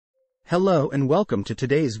Hello and welcome to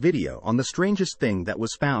today's video on the strangest thing that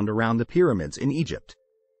was found around the pyramids in Egypt.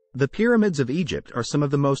 The pyramids of Egypt are some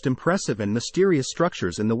of the most impressive and mysterious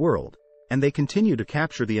structures in the world, and they continue to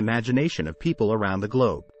capture the imagination of people around the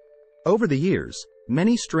globe. Over the years,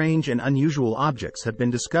 many strange and unusual objects have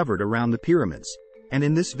been discovered around the pyramids, and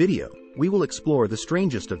in this video, we will explore the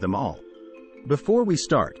strangest of them all. Before we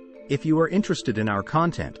start, if you are interested in our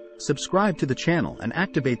content, subscribe to the channel and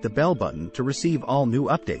activate the bell button to receive all new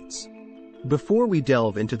updates. Before we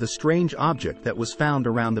delve into the strange object that was found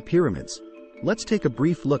around the pyramids, let's take a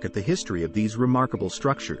brief look at the history of these remarkable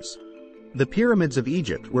structures. The pyramids of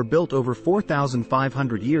Egypt were built over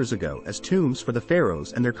 4,500 years ago as tombs for the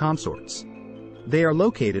pharaohs and their consorts. They are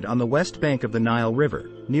located on the west bank of the Nile River,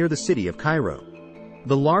 near the city of Cairo.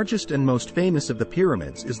 The largest and most famous of the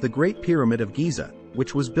pyramids is the Great Pyramid of Giza,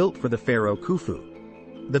 which was built for the pharaoh Khufu.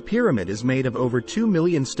 The pyramid is made of over 2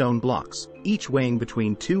 million stone blocks, each weighing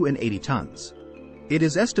between 2 and 80 tons. It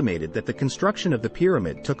is estimated that the construction of the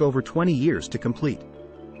pyramid took over 20 years to complete.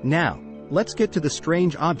 Now, let's get to the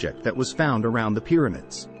strange object that was found around the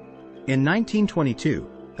pyramids. In 1922,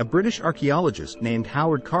 a British archaeologist named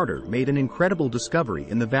Howard Carter made an incredible discovery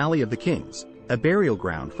in the Valley of the Kings, a burial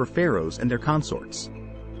ground for pharaohs and their consorts.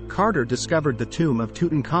 Carter discovered the tomb of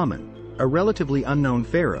Tutankhamun, a relatively unknown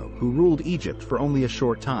pharaoh who ruled Egypt for only a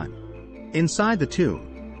short time. Inside the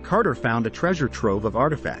tomb, Carter found a treasure trove of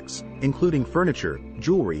artifacts, including furniture,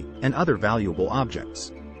 jewelry, and other valuable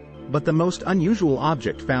objects. But the most unusual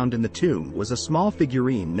object found in the tomb was a small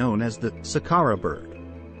figurine known as the Saqqara bird.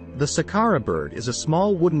 The Saqqara bird is a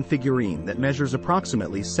small wooden figurine that measures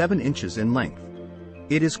approximately 7 inches in length.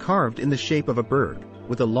 It is carved in the shape of a bird,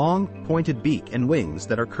 with a long, pointed beak and wings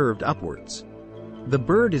that are curved upwards. The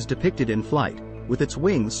bird is depicted in flight, with its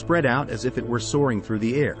wings spread out as if it were soaring through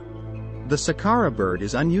the air. The Saqqara bird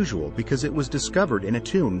is unusual because it was discovered in a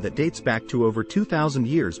tomb that dates back to over 2,000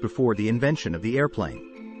 years before the invention of the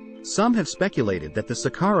airplane. Some have speculated that the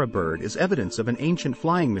Saqqara bird is evidence of an ancient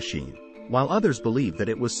flying machine, while others believe that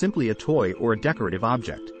it was simply a toy or a decorative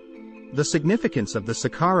object. The significance of the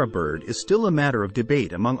Saqqara bird is still a matter of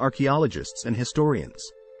debate among archaeologists and historians.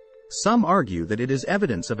 Some argue that it is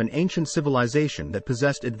evidence of an ancient civilization that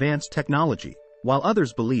possessed advanced technology, while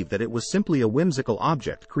others believe that it was simply a whimsical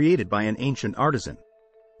object created by an ancient artisan.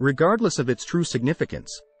 Regardless of its true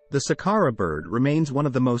significance, the Saqqara bird remains one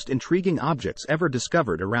of the most intriguing objects ever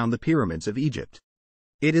discovered around the pyramids of Egypt.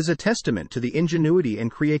 It is a testament to the ingenuity and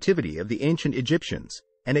creativity of the ancient Egyptians,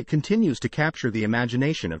 and it continues to capture the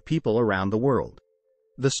imagination of people around the world.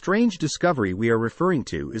 The strange discovery we are referring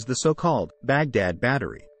to is the so-called Baghdad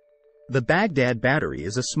Battery. The Baghdad Battery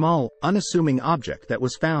is a small, unassuming object that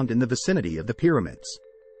was found in the vicinity of the pyramids.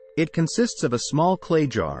 It consists of a small clay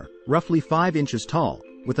jar, roughly 5 inches tall,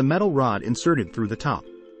 with a metal rod inserted through the top.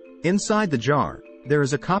 Inside the jar, there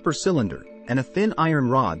is a copper cylinder, and a thin iron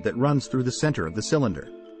rod that runs through the center of the cylinder.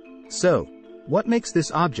 So, what makes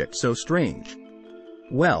this object so strange?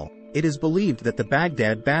 Well, it is believed that the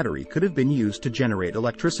Baghdad Battery could have been used to generate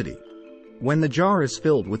electricity. When the jar is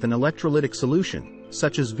filled with an electrolytic solution,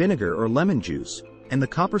 such as vinegar or lemon juice, and the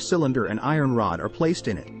copper cylinder and iron rod are placed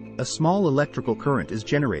in it, a small electrical current is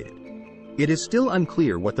generated. It is still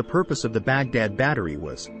unclear what the purpose of the Baghdad Battery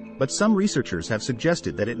was, but some researchers have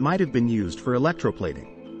suggested that it might have been used for electroplating.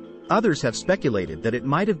 Others have speculated that it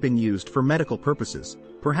might have been used for medical purposes,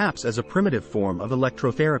 perhaps as a primitive form of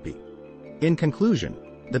electrotherapy. In conclusion,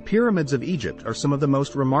 the pyramids of Egypt are some of the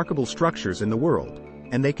most remarkable structures in the world,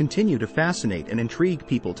 and they continue to fascinate and intrigue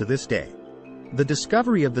people to this day. The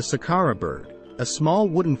discovery of the Saqqara bird, a small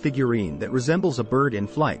wooden figurine that resembles a bird in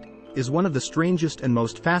flight, is one of the strangest and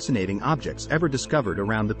most fascinating objects ever discovered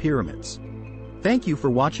around the pyramids. Thank you for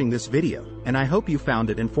watching this video, and I hope you found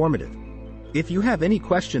it informative. If you have any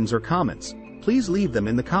questions or comments, please leave them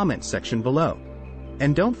in the comments section below.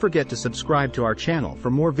 And don't forget to subscribe to our channel for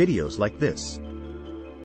more videos like this.